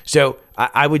stock. So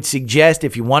I would suggest,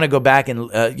 if you want to go back and,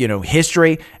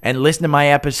 history and listen to my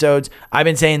episodes, I've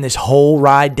been saying this whole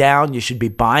ride down, you should be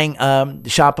buying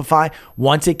Shopify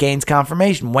once it gains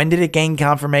confirmation. When did it gain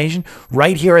confirmation?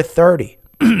 Right here at 30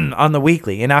 on the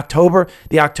weekly. In October,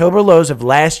 the October lows of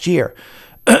last year,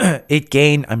 it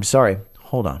gained,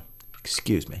 hold on.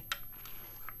 Excuse me.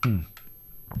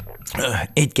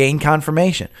 It gained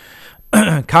confirmation.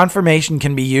 Confirmation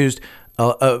can be used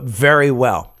very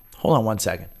well. Hold on one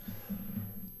second.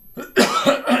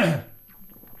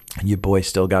 Your boy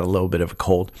still got a little bit of a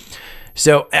cold.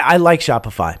 So I like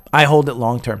Shopify. I hold it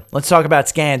long term. Let's talk about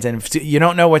scans. And if you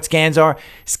don't know what scans are,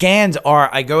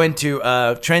 I go into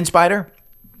TrendSpider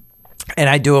and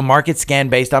I do a market scan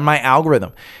based on my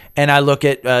algorithm. And I look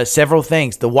at several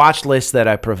things. The watch list that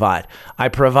I provide. I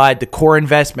provide the core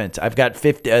investments. I've got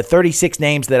 36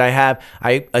 names that I have.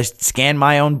 I scan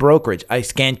my own brokerage. I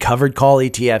scan covered call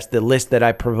ETFs, the list that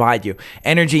I provide you.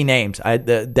 Energy names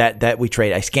that we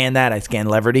trade. I scan that. I scan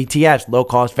levered ETFs, low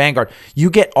cost Vanguard. You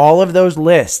get all of those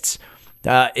lists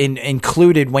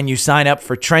included when you sign up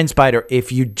for TrendSpider.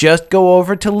 If you just go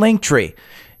over to Linktree,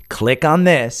 click on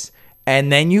this,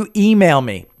 and then you email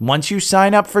me. Once you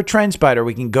sign up for TrendSpider,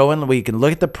 we can go and we can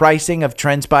look at the pricing of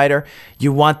TrendSpider.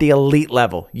 You want the elite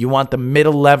level. You want the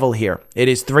middle level here. It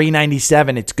is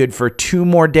 $397. It's good for 2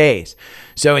 more days.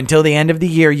 So until the end of the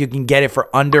year, you can get it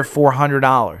for under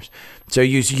 $400. So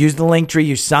you use the Linktree,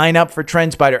 you sign up for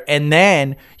TrendSpider, and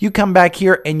then you come back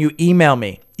here and you email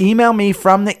me. Email me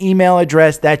from the email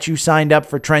address that you signed up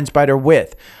for TrendSpider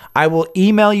with. I will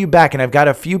email you back, and I've got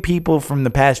a few people from the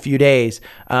past few days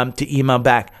to email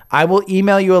back. I will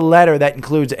email you a letter that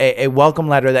includes a welcome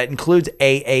letter that includes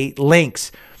a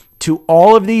links to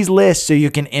all of these lists so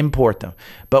you can import them.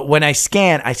 But when I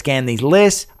scan these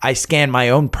lists. I scan my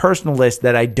own personal list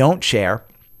that I don't share.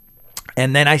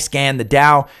 And then I scan the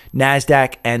Dow,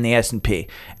 NASDAQ, and the S&P.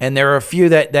 And there are a few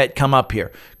that come up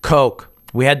here. Coke.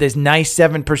 We had this nice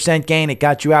 7% gain. It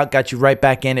got you out, got you right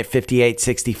back in at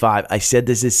 58.65. I said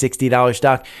this is $60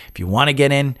 stock. If you want to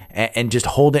get in and just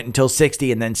hold it until 60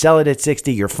 and then sell it at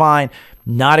 60, you're fine.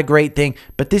 Not a great thing,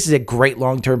 but this is a great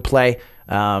long-term play.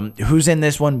 Who's in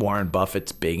this one? Warren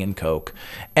Buffett's big in Coke.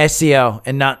 SCO,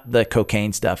 and not the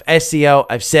cocaine stuff. SCO,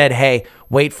 I've said, hey,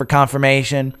 wait for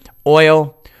confirmation.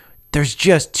 Oil, there's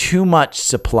just too much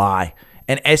supply.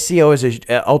 And SCO is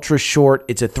a ultra short.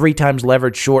 It's a 3 times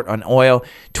leverage short on oil.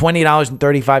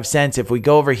 $20.35. If we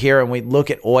go over here and we look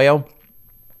at oil,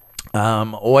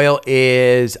 oil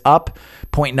is up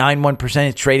 0.91%.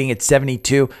 It's trading at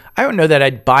 72. I don't know that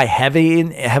I'd buy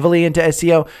heavily into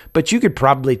SCO, but you could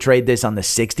probably trade this on the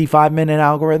 65-minute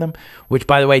algorithm, which,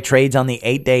 by the way, trades on the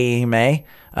 8-day EMA.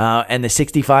 And the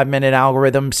 65-minute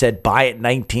algorithm said buy at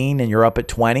 19 and you're up at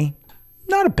 20.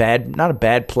 Not a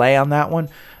bad play on that one.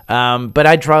 But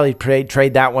I'd probably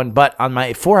trade that one. But on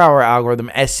my 4-hour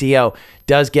algorithm, SCO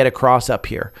does get a cross up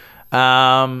here.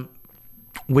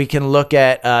 We can look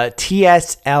at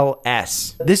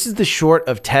TSLS. This is the short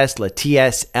of Tesla,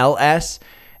 TSLS.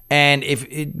 And if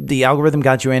the algorithm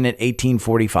got you in at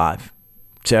 1845.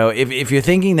 So if you're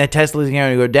thinking that Tesla is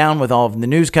going to go down with all of the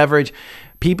news coverage,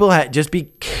 people just be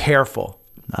careful.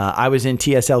 I was in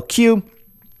TSLQ.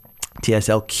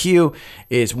 TSLQ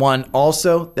is one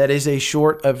also that is a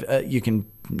short of, you can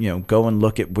go and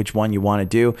look at which one you want to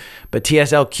do. But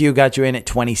TSLQ got you in at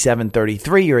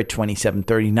 27.33. You're at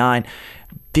 27.39.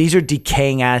 These are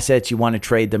decaying assets. You want to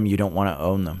trade them. You don't want to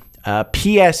own them.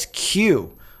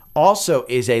 PSQ also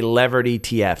is a levered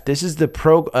ETF. This is the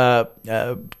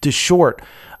short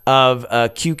of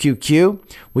QQQ.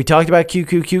 We talked about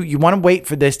QQQ. You want to wait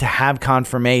for this to have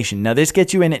confirmation. Now, this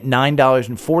gets you in at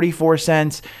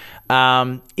 $9.44.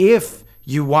 If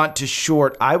you want to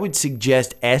short, I would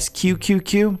suggest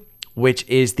SQQQ, which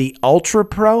is the Ultra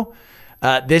Pro.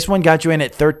 This one got you in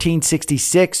at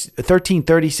 1336.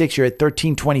 You're at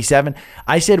 1327.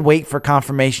 I said wait for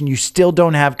confirmation. You still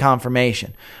don't have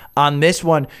confirmation. On this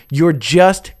one, you're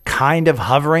just kind of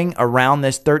hovering around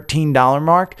this $13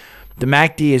 mark. The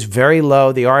MACD is very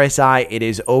low. The RSI, it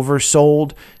is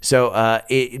oversold. So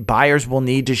buyers will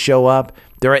need to show up.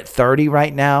 They're at 30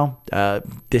 right now.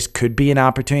 This could be an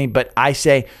opportunity, but I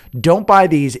say don't buy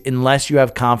these unless you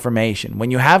have confirmation. When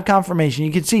you have confirmation,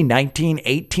 you can see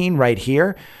 1918 right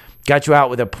here. Got you out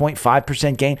with a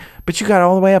 0.5% gain, but you got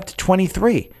all the way up to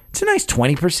 23. It's a nice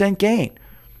 20% gain.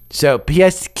 So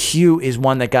PSQ is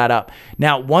one that got up.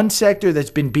 Now, one sector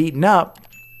that's been beaten up,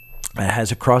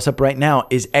 has a cross up right now,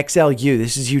 is XLU.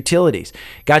 This is utilities.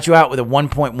 Got you out with a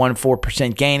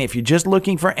 1.14% gain. If you're just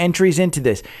looking for entries into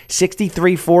this,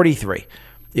 63.43.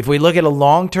 If we look at a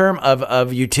long term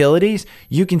of utilities,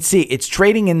 you can see it's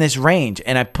trading in this range.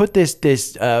 And I put this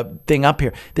thing up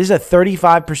here. This is a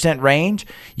 35% range.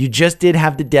 You just did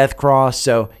have the death cross,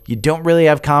 so you don't really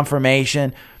have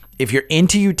confirmation. If you're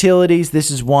into utilities,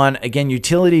 this is one. Again,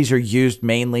 utilities are used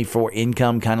mainly for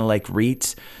income, kind of like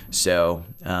REITs. So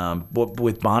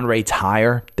with bond rates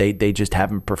higher, they just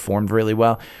haven't performed really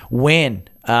well. WIN,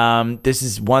 this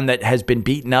is one that has been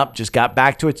beaten up, just got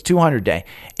back to its 200-day.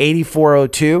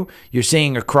 84.02, you're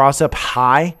seeing a cross-up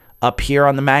high up here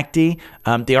on the MACD.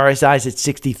 The RSI is at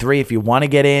 63. If you want to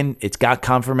get in, it's got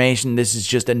confirmation. This is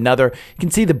just another, you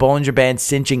can see the Bollinger Band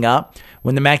cinching up.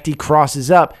 When the MACD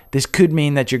crosses up, this could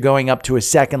mean that you're going up to a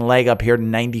second leg up here to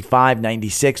 95,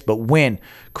 96, but WIN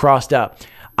crossed up.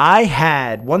 I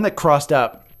had one that crossed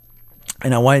up,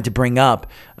 and I wanted to bring up,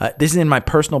 this is in my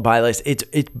personal buy list.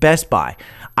 It's Best Buy.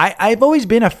 I've always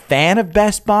been a fan of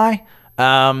Best Buy.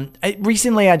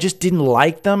 Recently, I just didn't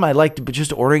like them. I liked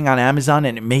just ordering on Amazon,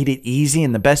 and it made it easy,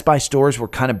 and the Best Buy stores were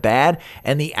kind of bad,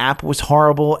 and the app was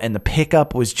horrible, and the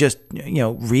pickup was just,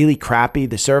 really crappy,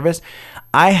 the service.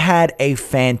 I had a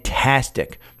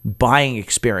fantastic buying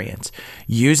experience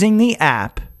using the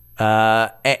app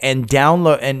and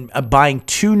buying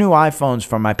 2 new iPhones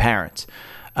from my parents.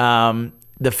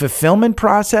 The fulfillment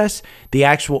process, the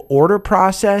actual order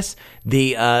process,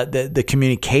 the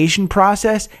communication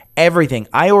process, everything.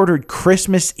 I ordered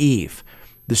Christmas Eve.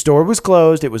 The store was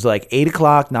closed. It was like 8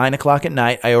 o'clock, 9 o'clock at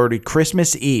night. I ordered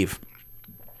Christmas Eve.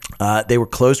 They were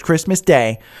closed Christmas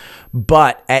Day.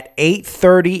 But at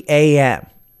 8:30 a.m.,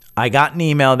 I got an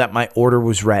email that my order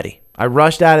was ready. I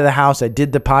rushed out of the house. I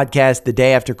did the podcast the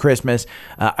day after Christmas.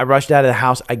 I rushed out of the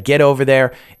house. I get over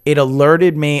there. It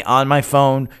alerted me on my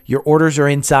phone, your orders are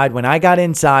inside. When I got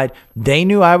inside, they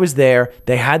knew I was there.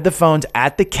 They had the phones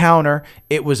at the counter.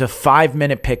 It was a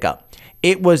 5-minute pickup.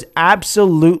 It was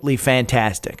absolutely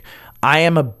fantastic. I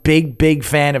am a big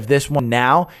fan of this one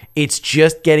now. It's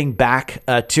just getting back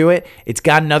to it. It's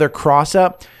got another cross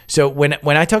up. So when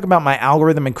I talk about my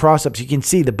algorithm and cross ups, you can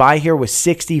see the buy here was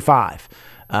 65.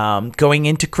 Going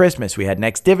into Christmas, we had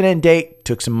next dividend date,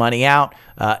 took some money out.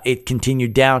 It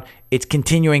continued down. It's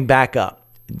continuing back up.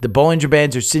 The Bollinger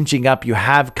Bands are cinching up. You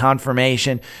have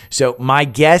confirmation. So my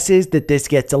guess is that this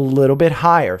gets a little bit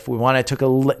higher. If we want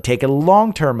to take a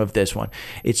long term of this one,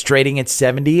 it's trading at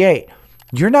 78.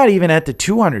 You're not even at the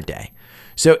 200-day.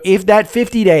 So if that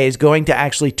 50-day is going to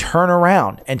actually turn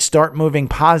around and start moving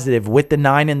positive with the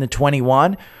 9 and the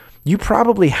 21, you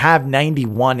probably have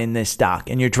 91 in this stock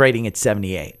and you're trading at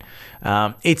 78.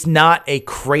 It's not a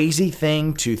crazy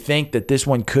thing to think that this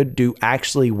one could do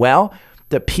actually well.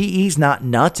 The PE is not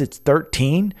nuts. It's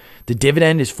 13. The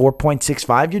dividend is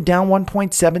 4.65. You're down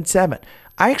 1.77.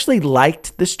 I actually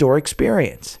liked the store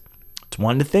experience. It's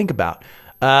one to think about.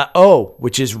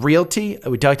 Which is realty.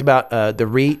 We talked about the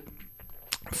REIT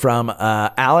from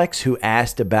Alex, who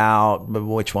asked about,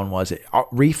 which one was it?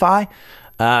 Refi.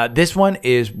 This one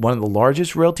is one of the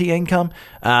largest realty income.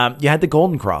 You had the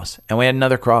Golden Cross, and we had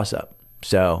another cross up.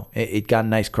 So it got a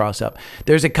nice cross up.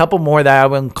 There's a couple more that I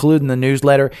will include in the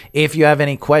newsletter. If you have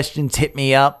any questions, hit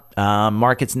me up.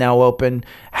 Market's now open.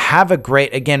 Have a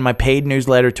great, again, my paid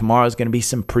newsletter tomorrow is going to be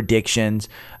some predictions.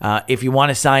 If you want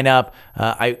to sign up,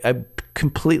 I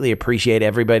completely appreciate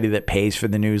everybody that pays for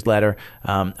the newsletter.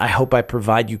 I hope I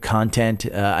provide you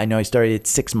content. I know I started it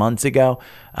 6 months ago,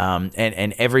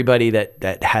 and everybody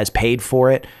that has paid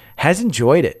for it has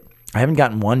enjoyed it. I haven't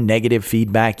gotten one negative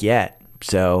feedback yet.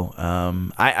 So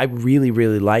I really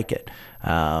like it.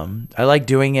 I like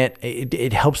doing it.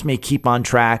 It helps me keep on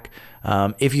track.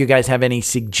 If you guys have any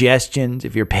suggestions,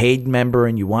 if you're a paid member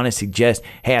and you want to suggest,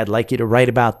 hey, I'd like you to write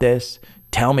about this,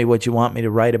 tell me what you want me to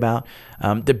write about.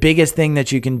 The biggest thing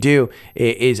that you can do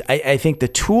is I think the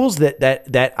tools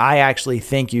that I actually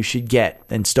think you should get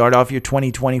and start off your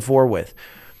 2024 with.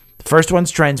 The first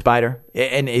one's TRENDSPIDER,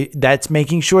 and that's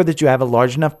making sure that you have a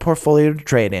large enough portfolio to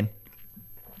trade in.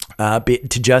 To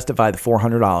justify the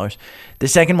 $400. The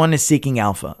second one is Seeking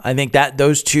Alpha. I think that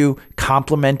those two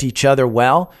complement each other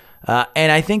well.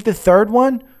 And I think the third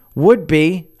one would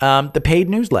be the paid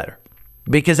newsletter.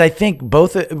 Because I think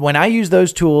both, when I use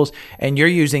those tools and you're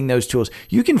using those tools,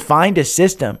 you can find a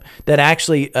system that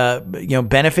actually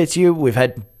benefits you. We've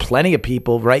had plenty of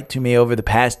people write to me over the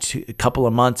past couple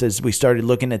of months as we started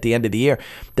looking at the end of the year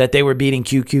that they were beating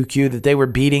QQQ, that they were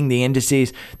beating the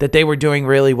indices, that they were doing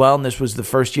really well. And this was the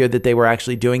first year that they were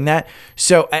actually doing that.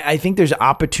 So I think there's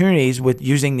opportunities with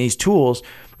using these tools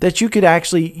that you could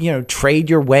actually, trade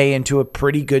your way into a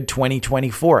pretty good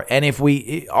 2024. And if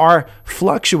we are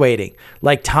fluctuating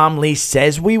like Tom Lee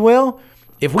says we will,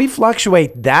 if we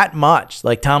fluctuate that much,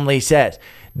 like Tom Lee says,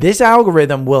 this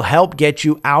algorithm will help get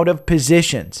you out of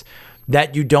positions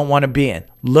that you don't want to be in.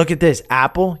 Look at this.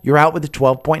 Apple, you're out with a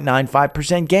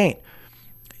 12.95% gain.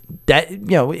 That,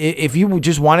 if you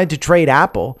just wanted to trade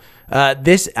Apple,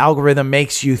 this algorithm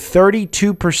makes you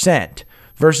 32%.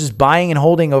 Versus buying and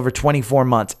holding over 24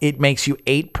 months, it makes you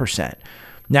 8%.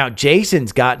 Now,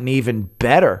 Jason's got an even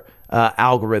better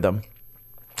algorithm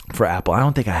for Apple. I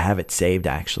don't think I have it saved,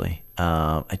 actually.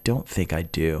 I don't think I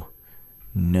do.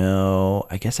 No,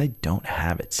 I guess I don't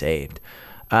have it saved.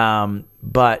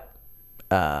 But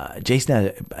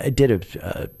Jason, I did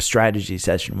a strategy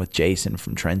session with Jason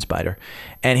from TRENDSPIDER,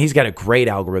 and he's got a great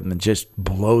algorithm that just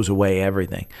blows away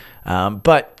everything.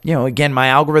 But, again, my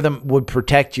algorithm would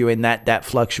protect you in that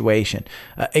fluctuation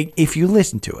if you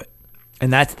listen to it.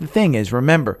 And that's the thing is,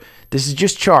 remember, this is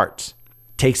just charts.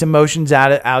 Takes emotions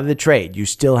out of the trade. You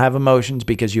still have emotions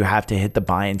because you have to hit the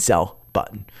buy and sell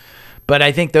button. But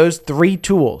I think those three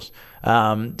tools,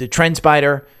 the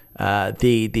TRENDSPIDER,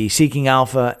 the Seeking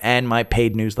Alpha, and my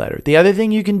paid newsletter. The other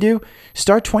thing you can do,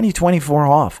 start 2024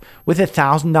 off with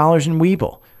 $1,000 in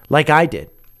Webull, like I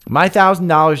did. My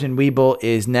 $1,000 in Webull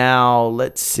is now,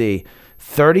 let's see,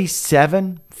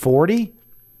 $37.40.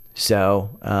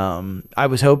 So I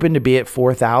was hoping to be at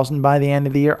 $4,000 by the end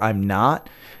of the year. I'm not.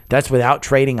 That's without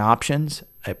trading options.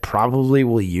 I probably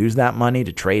will use that money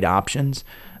to trade options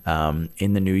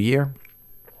in the new year.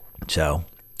 So,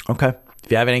 okay. If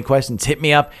you have any questions, hit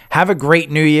me up. Have a great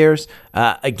New Year's.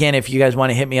 Again, if you guys want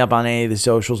to hit me up on any of the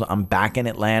socials, I'm back in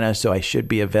Atlanta, so I should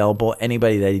be available.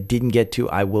 Anybody that I didn't get to,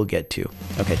 I will get to.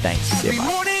 Okay, thanks. See you. Bye.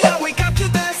 Every morning I wake up to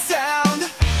the sound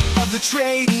of the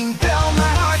trading bell.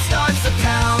 My heart starts to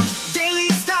pound. Daily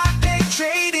stock pick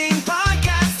trading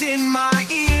podcast in my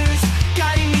ears,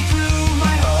 guiding me through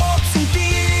my hopes and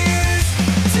fears.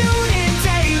 Tune in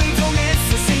daily, don't miss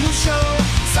a single show.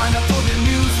 Sign up for the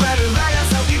newsletter, let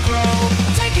us help you grow.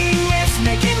 Taking risks,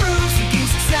 making moves, seeking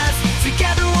success.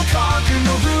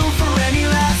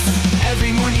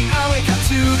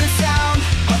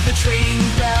 the trading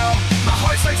bell, my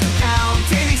heart starts to pound.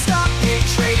 Daily stock pick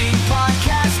trading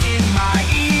podcast in my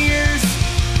ears,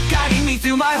 guiding me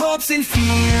through my hopes and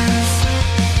fears.